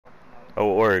Oh,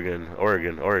 Oregon,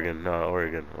 Oregon, Oregon, no,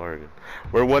 Oregon, Oregon.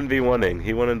 We're 1v1ing.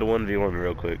 He wanted to 1v1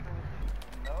 real quick.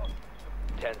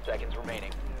 10 seconds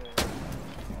remaining. 5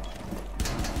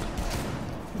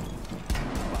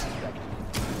 seconds.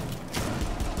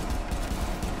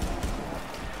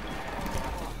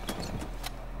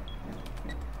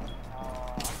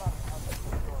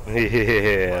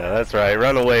 Yeah, that's right.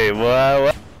 Run away,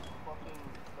 boy.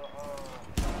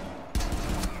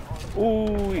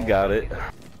 Ooh, we got it.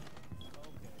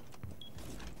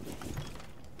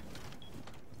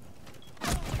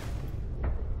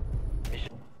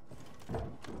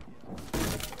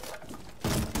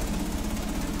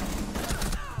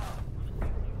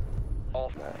 All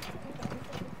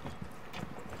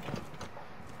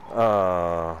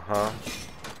Uh-huh.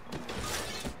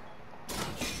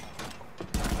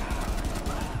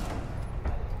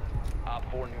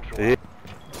 Op 4 neutral. Yeah.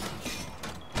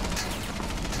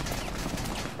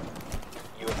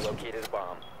 You have located a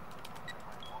bomb.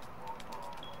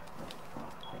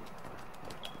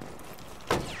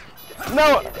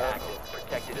 No! Is active,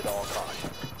 protected at all costs.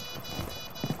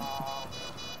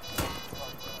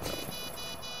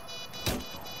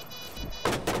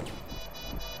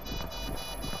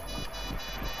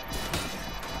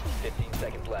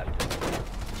 Seconds left.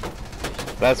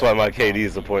 That's why my KD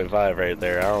is a .5 right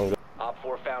there. I don't. Op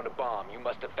 4 found a bomb. You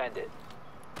must defend it.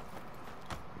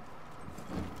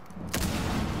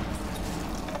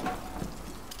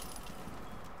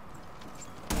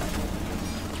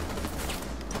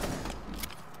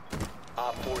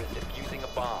 Op 4 is defusing a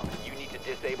bomb. You need to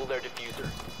disable their diffuser.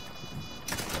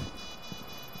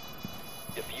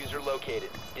 Diffuser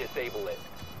located. Disable it.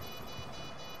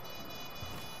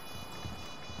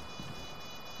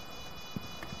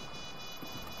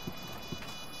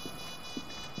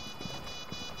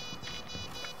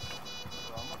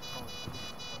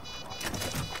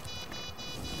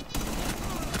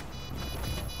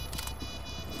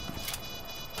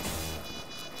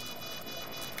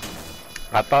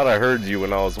 I thought I heard you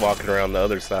when I was walking around the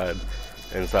other side,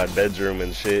 inside bedroom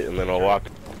and shit, and then I walked.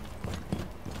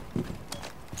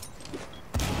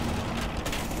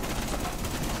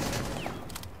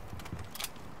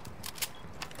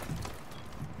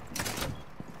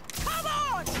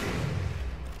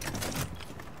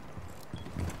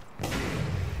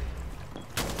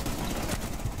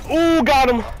 Ooh, got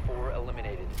him! 4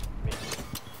 eliminated.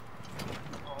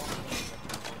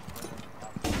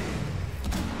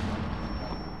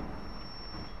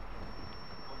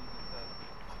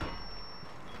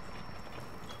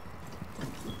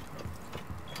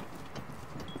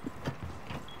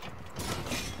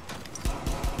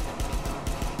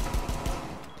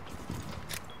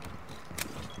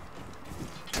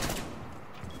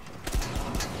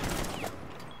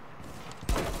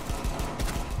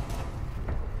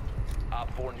 Op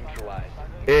 4 neutralized.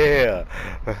 Yeah.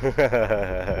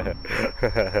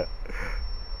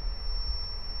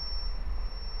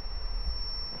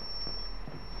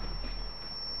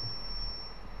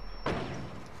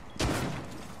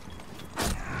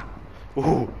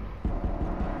 Ooh.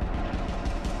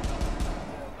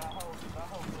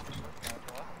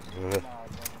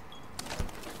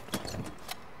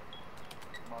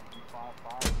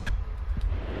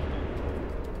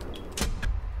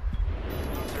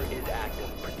 Diffuser is active,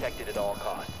 protected at all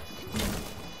costs.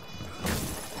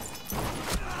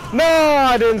 No,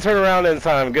 I didn't turn around in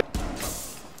time. Good.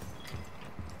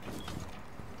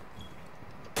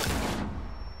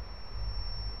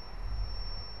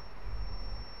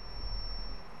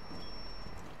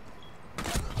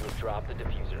 You have dropped the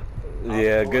diffuser.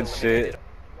 Yeah, Op 4 good shit.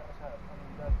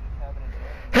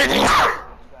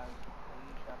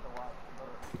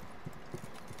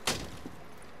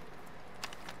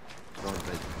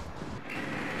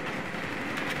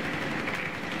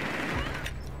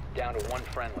 Down to 1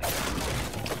 friendly.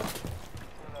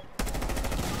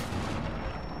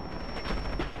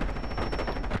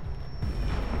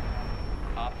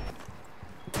 Op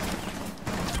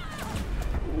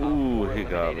Ooh, 4 he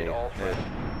got me. eliminated all friendly.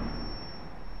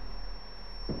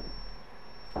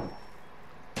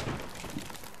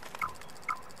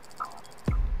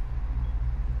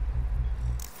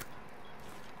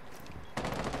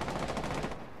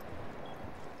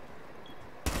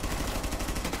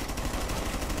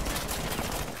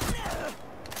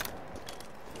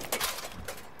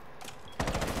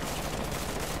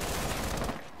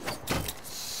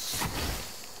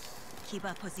 Keep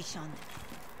our position.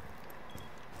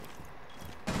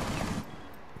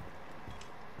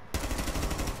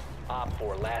 Op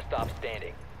 4, last stop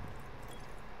standing.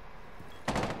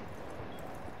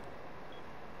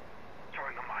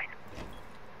 Throwing a mine.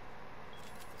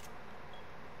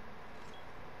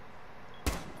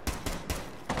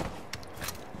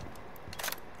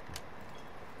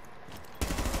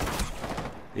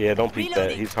 Yeah, don't peek that.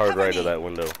 Reloading. He's hard Cover right me. of that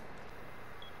window.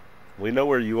 We know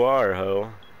where you are, ho.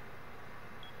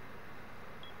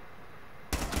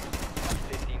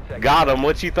 15 seconds. Got him.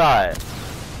 What you thought?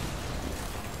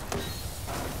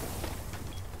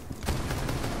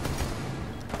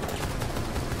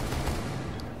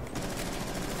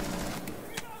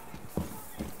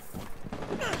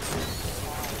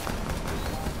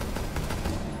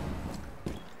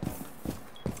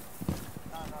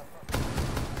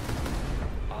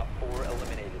 Op 4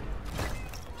 eliminated.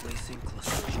 Placing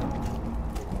cluster.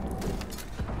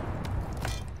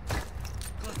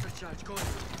 Cluster charge going.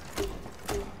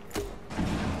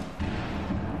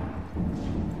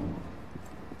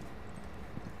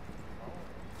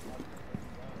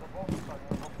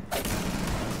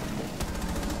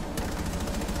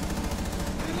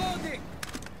 Reloading.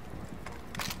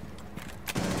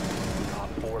 Op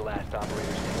 4 last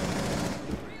operator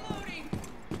standing. Reloading.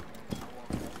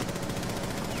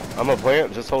 I'm a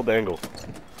plant. Just hold the angle.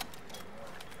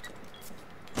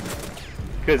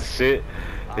 Good shit.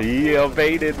 Yeah,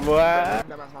 baited, boy.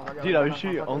 Dude, I was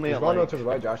shooting only at like... to the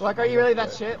right, Josh. Like, are you really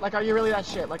that shit? Like, are you really that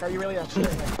shit? Like, are you really that shit?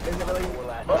 Like, is it really? 4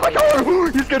 last Oh my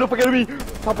god! He's getting up against me!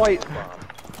 Top white!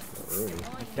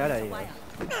 Get out of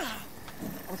here.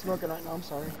 I'm smoking right now. I'm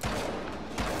sorry.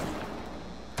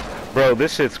 Bro,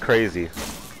 this shit's crazy.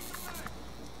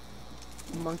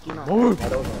 Monkey not.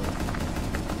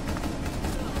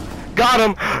 Got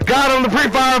him! Got him! The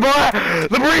pre-fire, boy!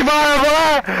 The pre-fire,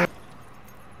 boy!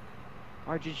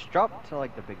 Alright, you just drop to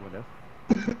like the big window.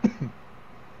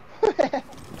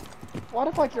 What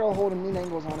if like you're all holding mean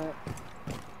angles on it?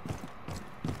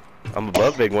 I'm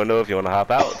above big window if you want to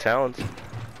hop out. Challenge.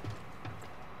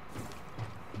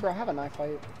 Bro, have a knife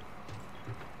fight.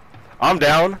 I'm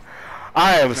down.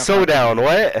 I am so down.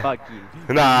 What? Fuck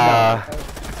you. Nah.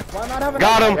 Why not have a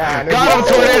Got knife him! Yeah, Got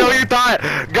him, Tornado, you thought!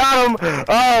 Got him!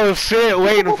 Oh shit,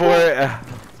 waiting for it.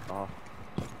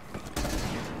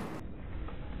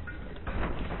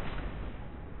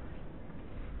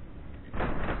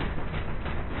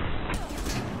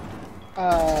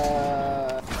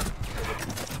 Oh.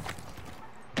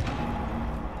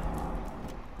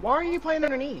 Why are you playing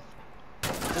underneath?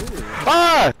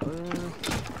 Ah!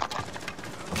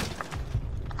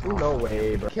 No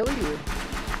way, bro. Kill you.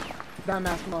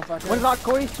 Dumbass motherfucker. One's not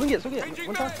Corey, swing it.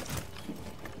 One time.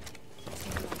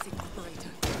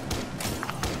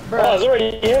 Bro,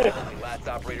 last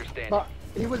operator standing. but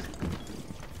he was.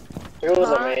 It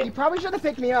wasn't You me. probably should have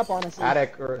picked me up, honestly.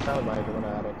 Attic, or it sounded like one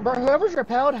attic. Bro, whoever's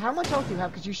repelled, how much health do you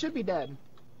have? Because you should be dead.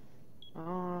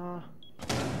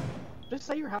 Just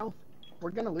say your health.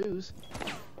 We're gonna lose.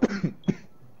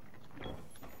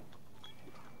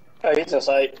 Oh, he's a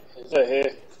site. He's right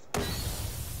here.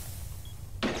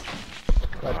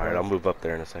 Alright, I'll move up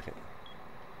there in a second.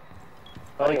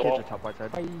 All the you kids are won't. top white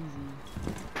side. Easy.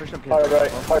 Push some kids. Hard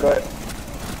right, hard right.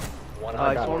 One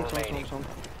Alright, op 4 swing. remaining.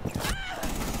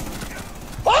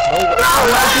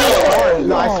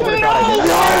 No, I swear to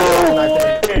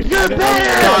God, You're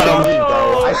better! Got him!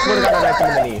 I swear to God, I knifed him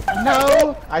in the knee.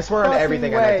 No! I swear on Fucking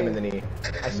everything, I way. knifed him in the knee.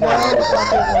 I swear on No everything.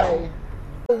 fucking way.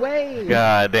 No way.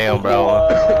 God damn, bro.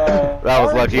 That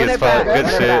was lucky Run as it fuck. back, Good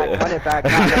run it shit. back, run it back.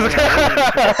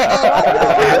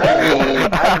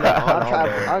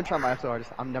 I'm trying my so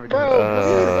hardest. I'm never doing Bro, it.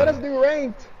 please, let us do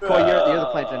ranked. Cole, you're the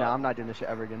planter now. I'm not doing this shit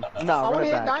ever again. No, I run wanna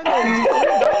it hit back. diamonds.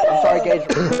 I'm sorry, Gage.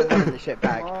 We're running this shit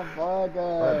back. Oh, fuck.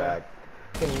 Right back.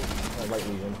 Right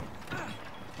legion.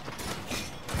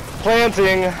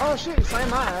 Planting. Oh shit, you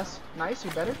slammed my ass. Nice,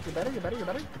 you're better, you're better, you're better, you're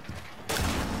better.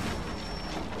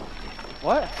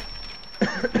 What?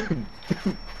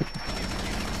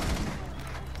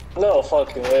 No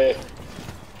fucking way.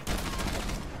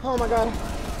 Oh my god.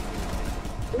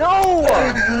 No!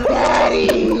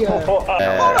 Daddy! Hold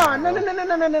Uh, on,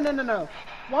 no.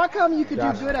 Why come you could do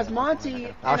Josh. good as Monty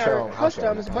in I'll show our him, I'll show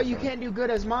him, customs, I'll but show you him. can't do good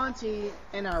as Monty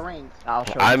in our ranked? I'll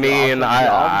show I you. mean,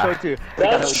 I'll show you too.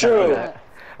 That's true.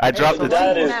 I dropped Hey, the.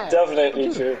 That is Matt.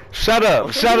 definitely true. Shut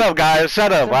up, guys,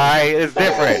 shut up. Alright, it's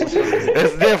different.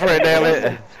 It's different, damn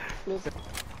it. Listen.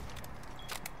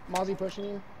 Mozzie pushing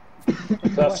you.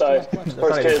 Left side. That's First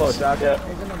not even kids. close, Josh. Yeah.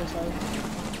 There's another side.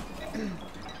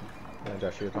 Yeah,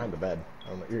 Josh, you're behind the bed. I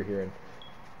don't know what you're hearing.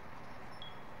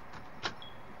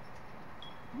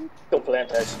 Go plant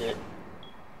that shit.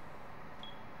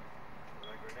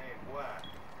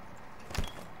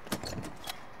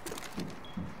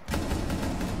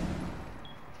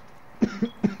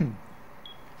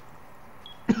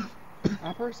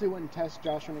 I personally wouldn't test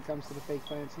Josh when it comes to the fake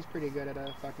plants. He's pretty good at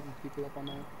fucking people up on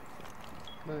that.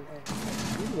 But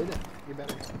hey, you did it. You're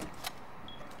better.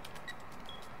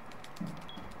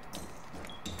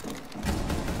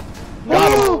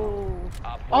 Got him.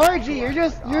 RG, you're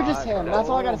just him. That's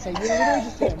all I gotta say. You're literally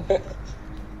just him.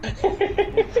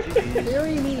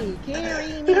 Carry me,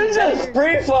 carry me. You're just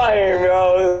free fire,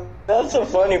 bro. That's the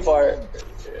funny part.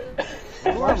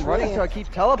 I'm running so I keep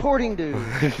teleporting, dude.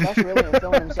 Josh really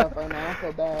filming himself right now. I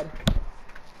feel bad.